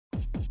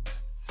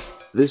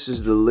This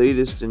is the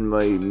latest in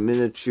my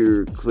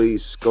miniature clay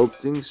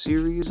sculpting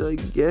series, I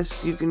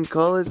guess you can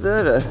call it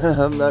that.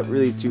 I'm not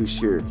really too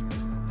sure.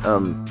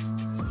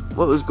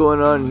 What was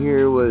going on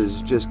here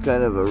was just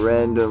kind of a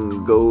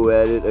random go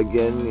at it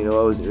again. You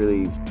know, I wasn't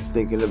really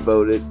thinking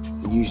about it.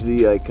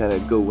 Usually I kind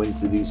of go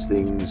into these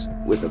things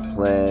with a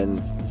plan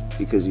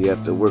because you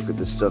have to work with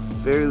the stuff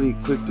fairly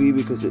quickly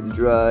because it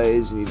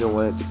dries and you don't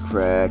want it to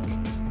crack.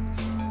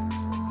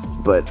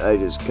 But I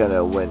just kind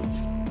of went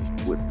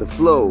with the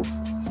flow.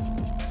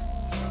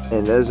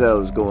 And as I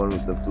was going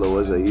with the flow,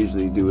 as I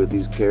usually do with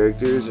these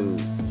characters and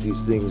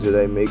these things that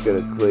I make out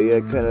of clay,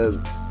 I kind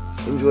of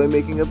enjoy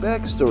making a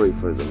backstory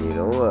for them, you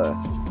know.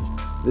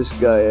 This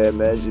guy, I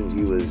imagined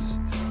he was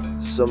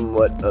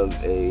somewhat of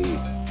a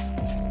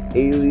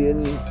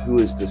alien who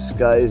was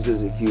disguised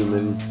as a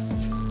human,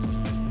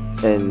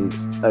 and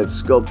I've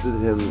sculpted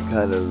him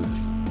kind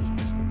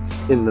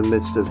of in the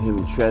midst of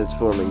him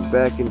transforming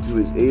back into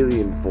his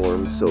alien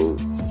form, so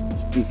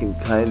you can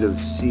kind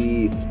of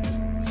see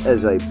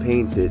as I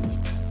paint it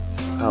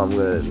how I'm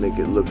gonna make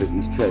it look like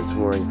he's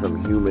transforming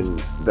from human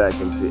back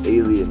into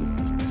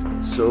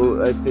alien.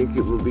 So I think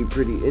it will be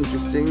pretty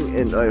interesting,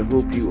 and I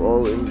hope you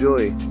all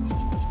enjoy.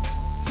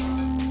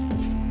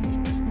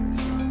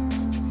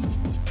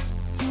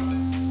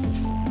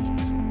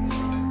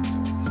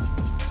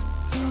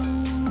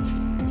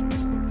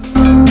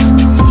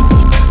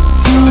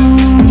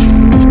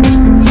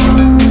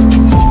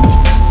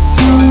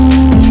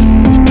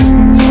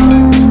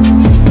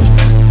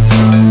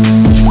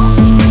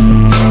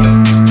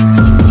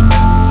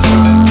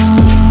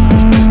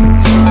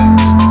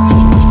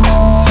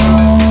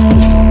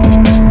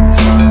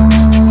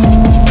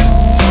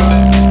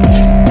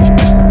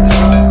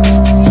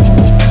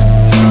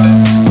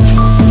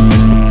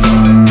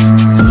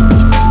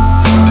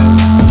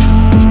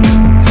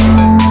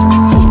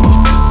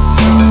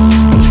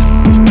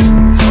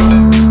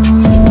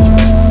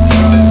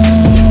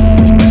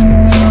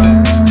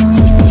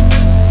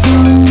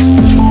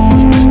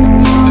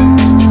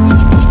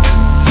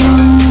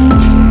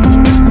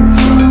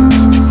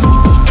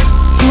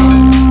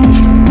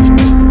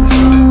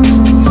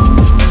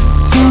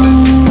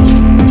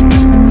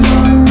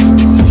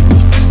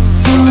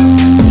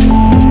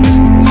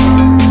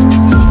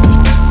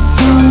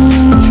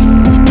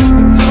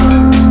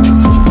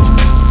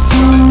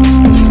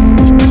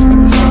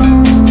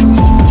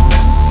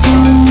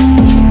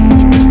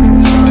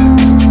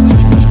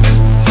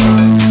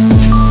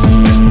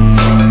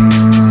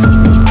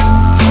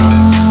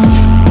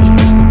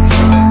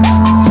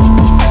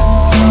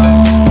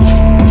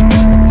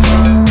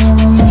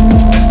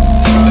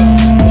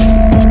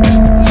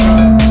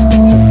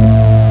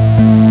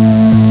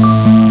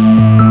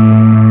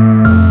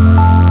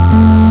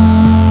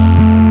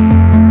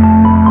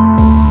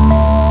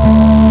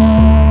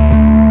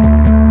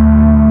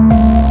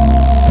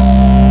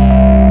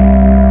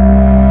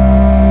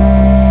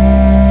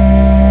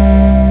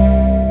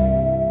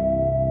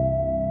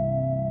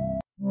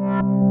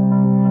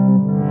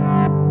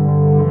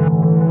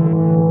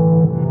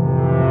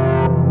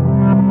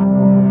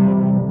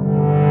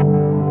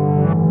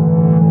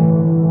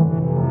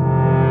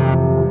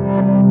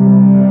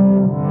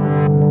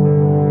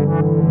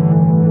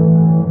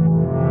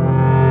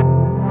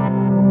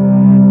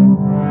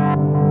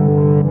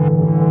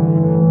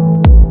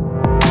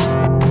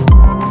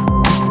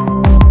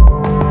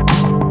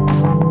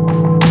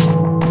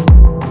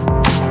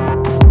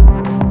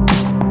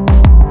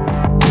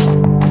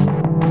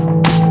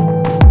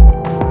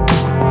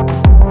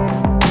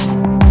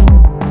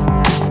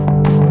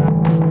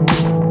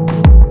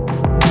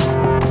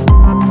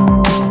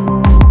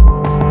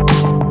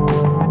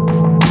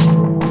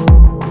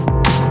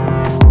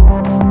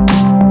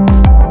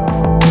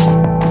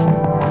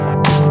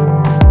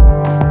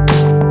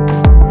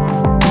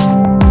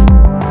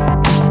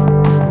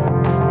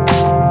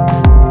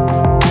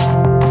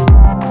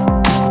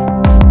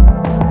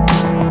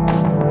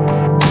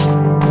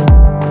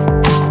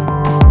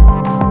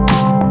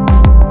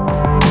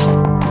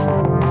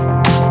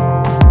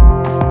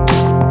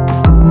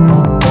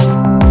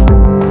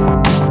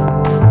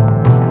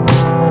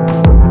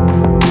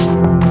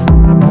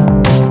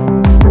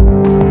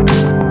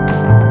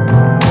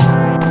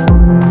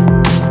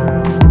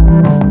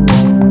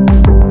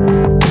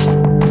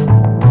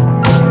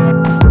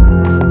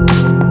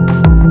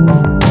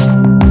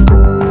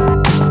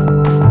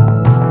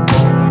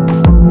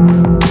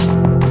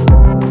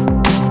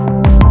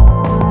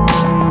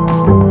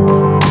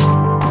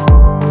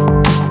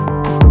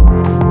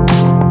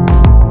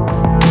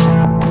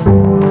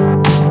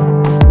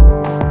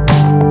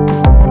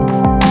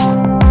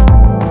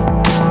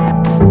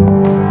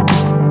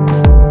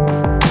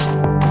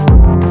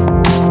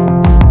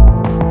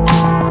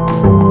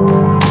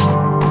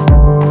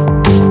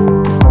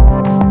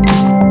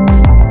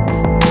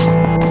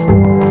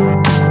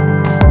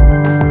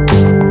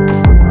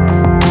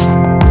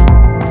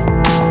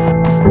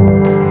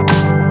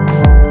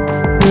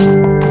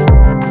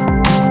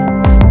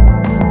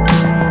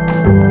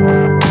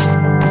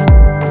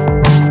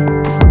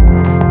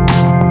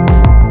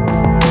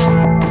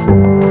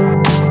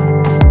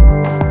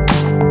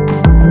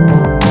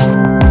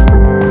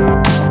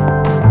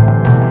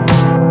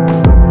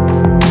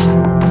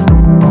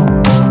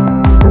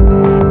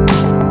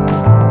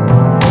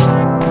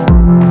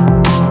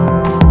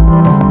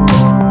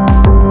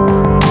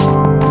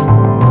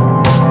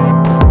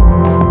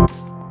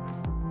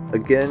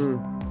 again,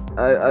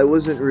 I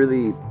wasn't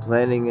really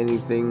planning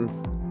anything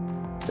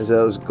as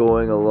I was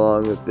going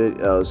along with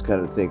it. I was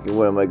kind of thinking,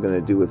 what am I going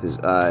to do with his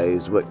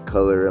eyes? What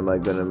color am I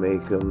going to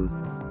make him?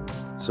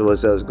 So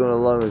as I was going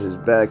along with his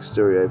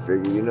backstory, I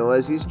figured, you know,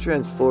 as he's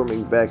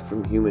transforming back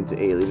from human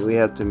to alien, we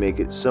have to make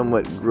it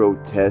somewhat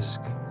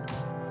grotesque.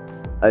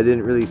 I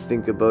didn't really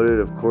think about it,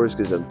 of course,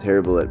 because I'm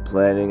terrible at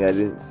planning. I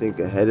didn't think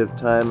ahead of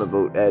time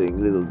about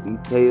adding little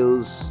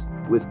details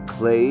with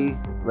clay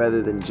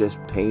rather than just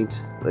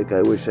paint. Like,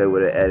 I wish I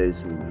would have added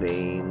some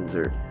veins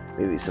or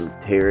maybe some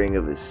tearing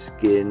of his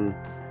skin.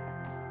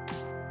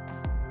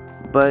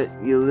 But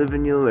you live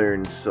and you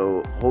learn,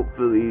 so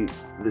hopefully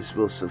this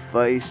will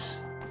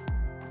suffice.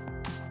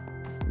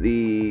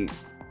 The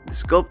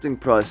sculpting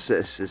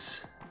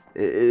process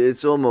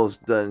it's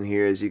almost done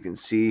here, as you can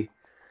see.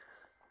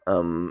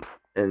 And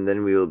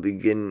then we will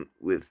begin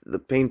with the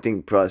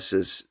painting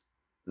process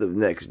the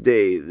next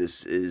day.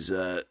 This is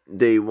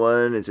day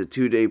 1. It's a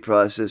 2-day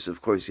process.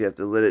 Of course, you have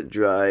to let it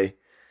dry.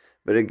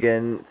 But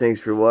again, thanks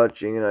for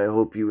watching, and I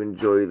hope you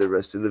enjoy the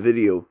rest of the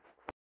video.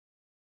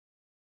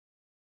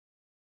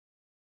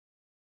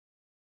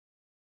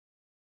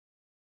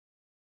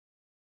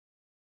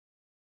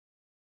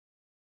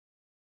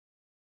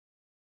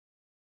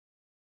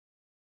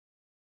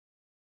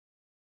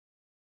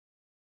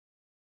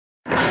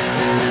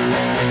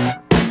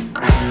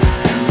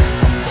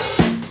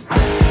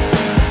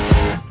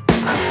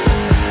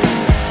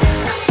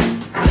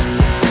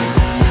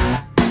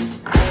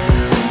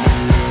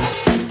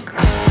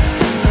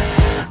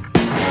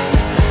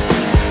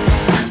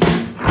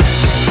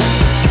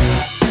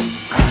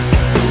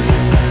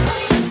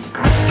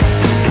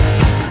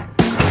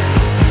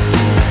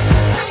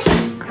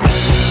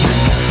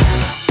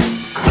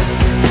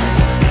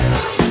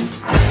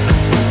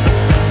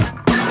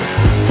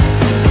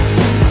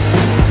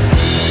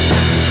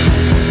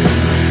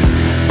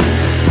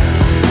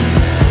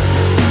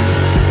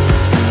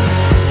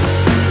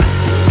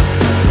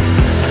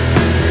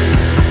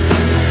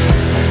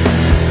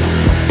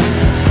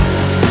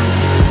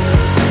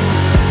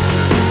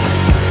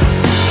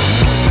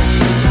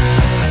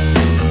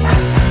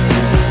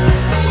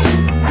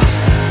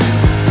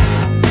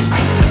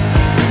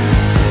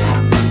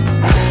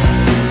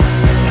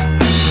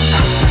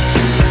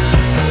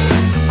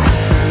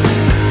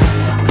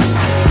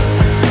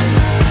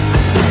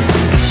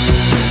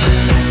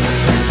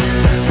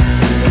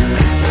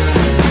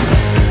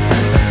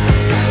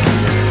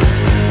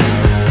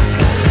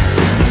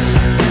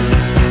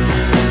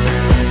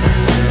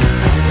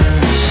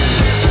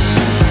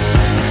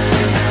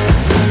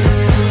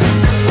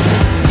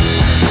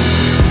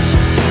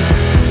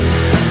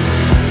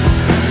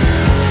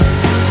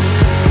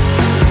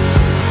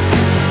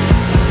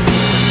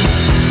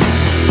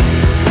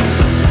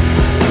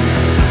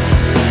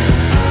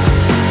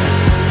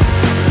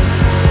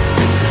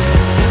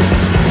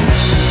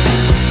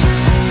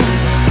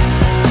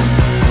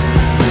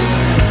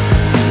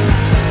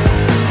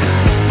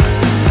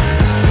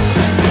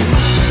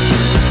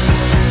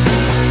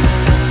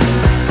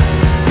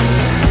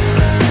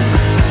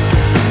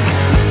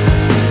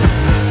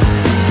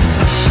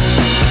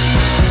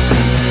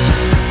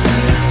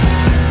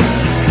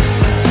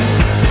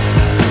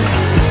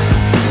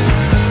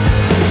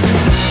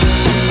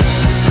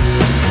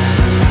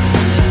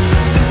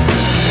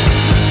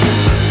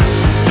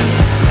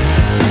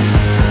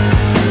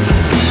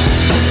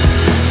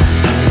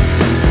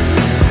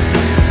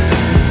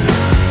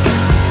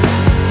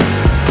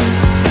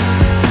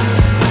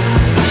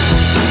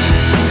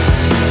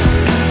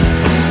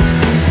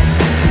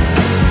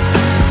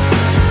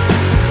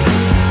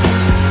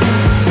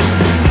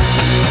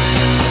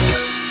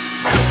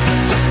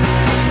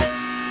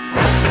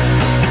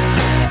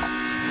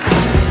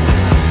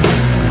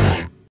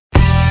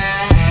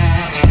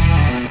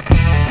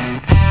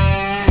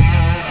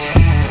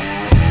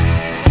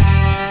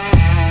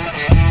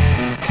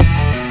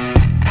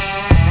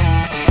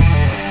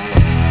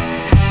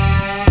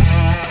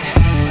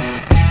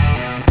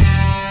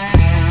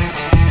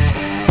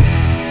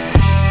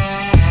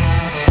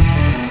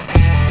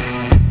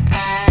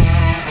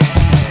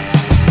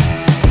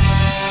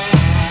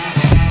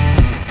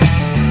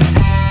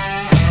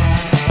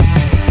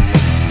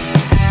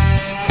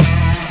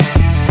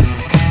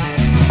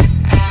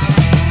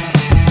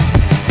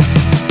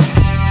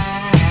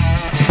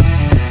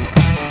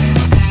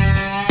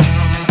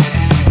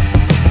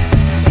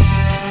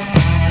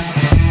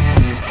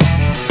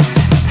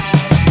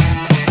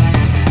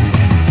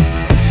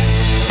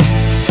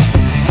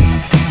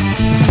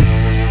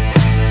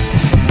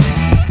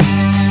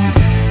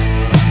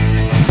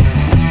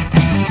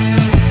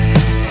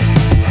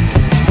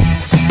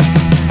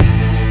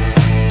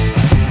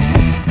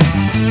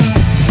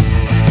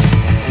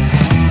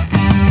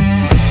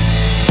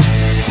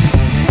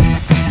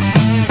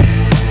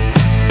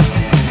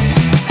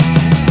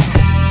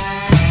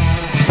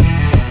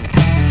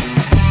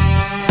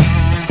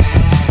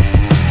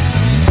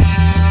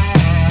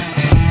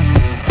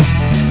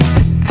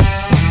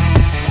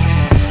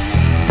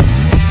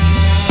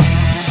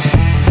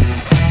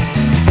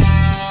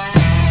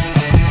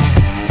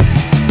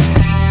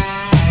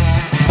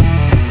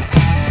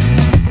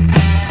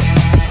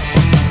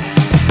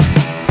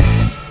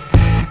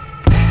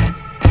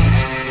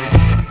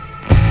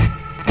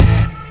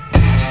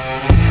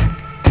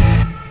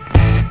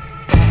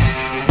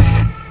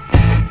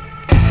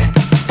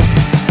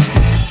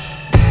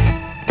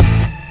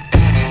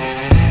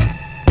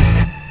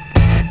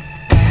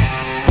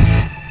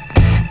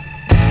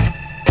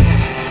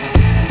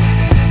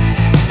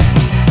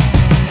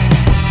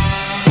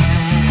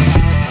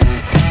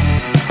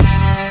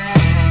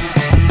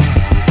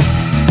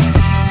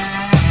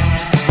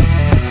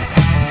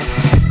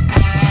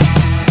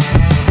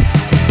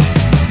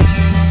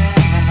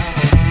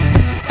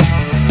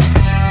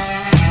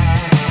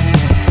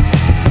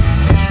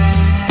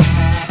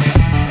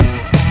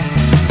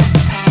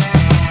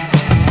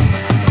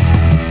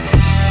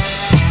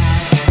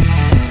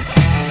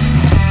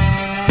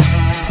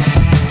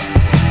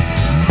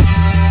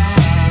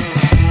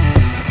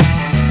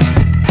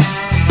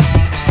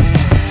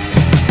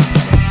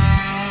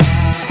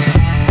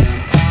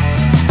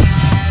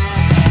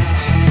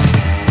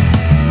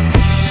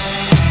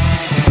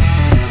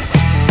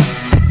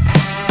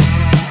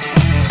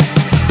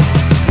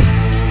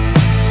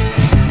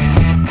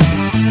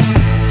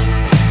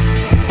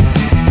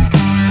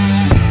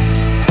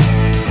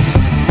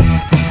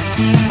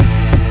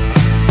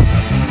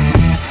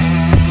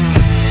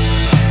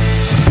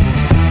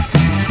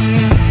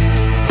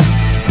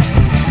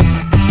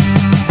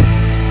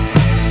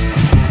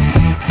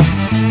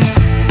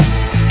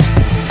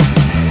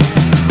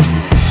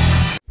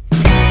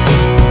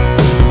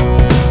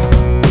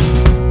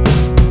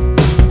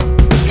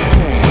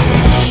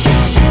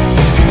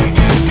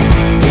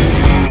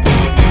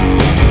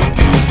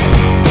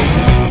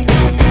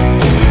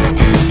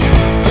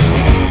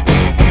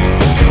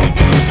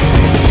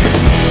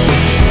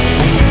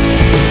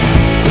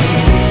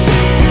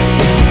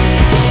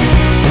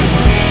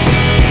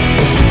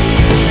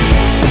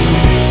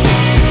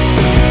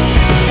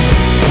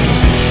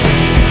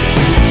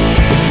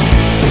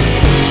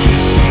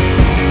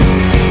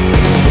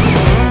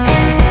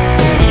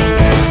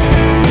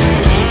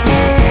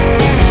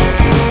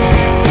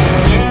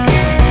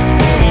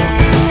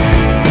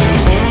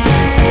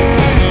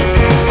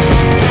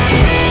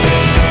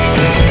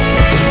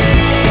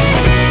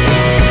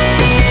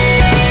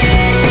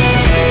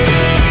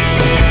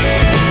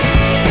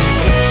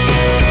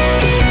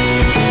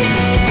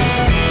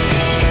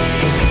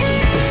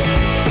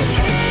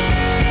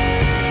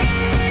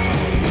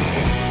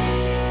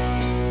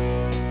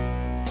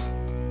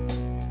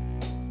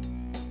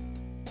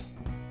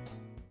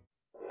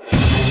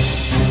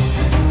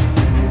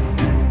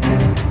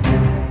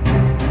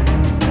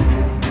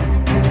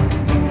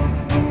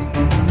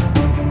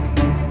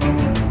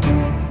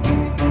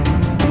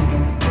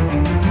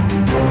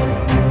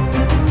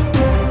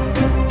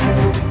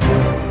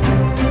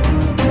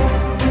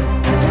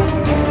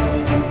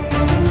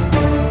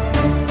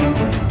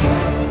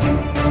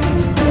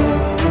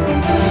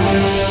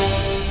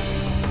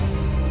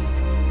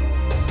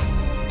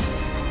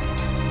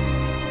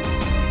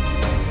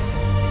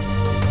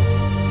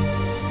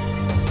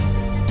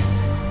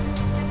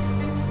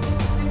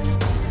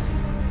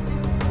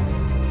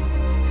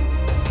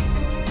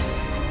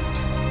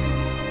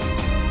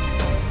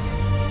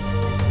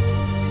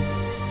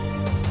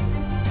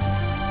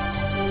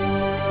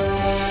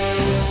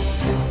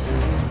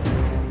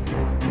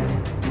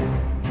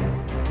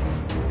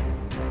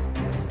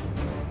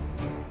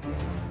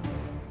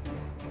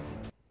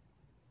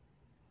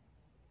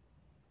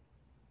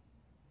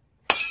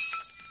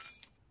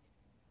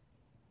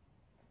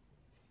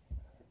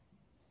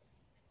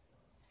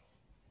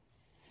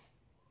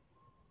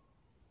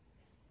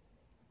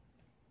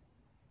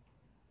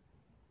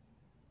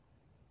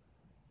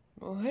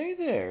 Well, hey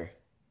there.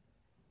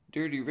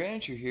 Dirty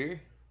Rancher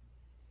here.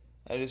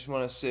 I just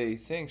want to say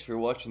thanks for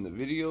watching the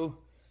video.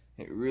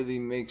 It really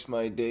makes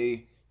my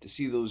day to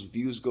see those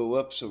views go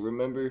up. So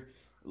remember,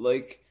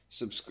 like,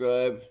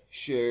 subscribe,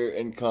 share,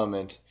 and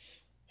comment.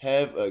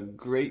 Have a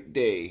great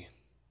day.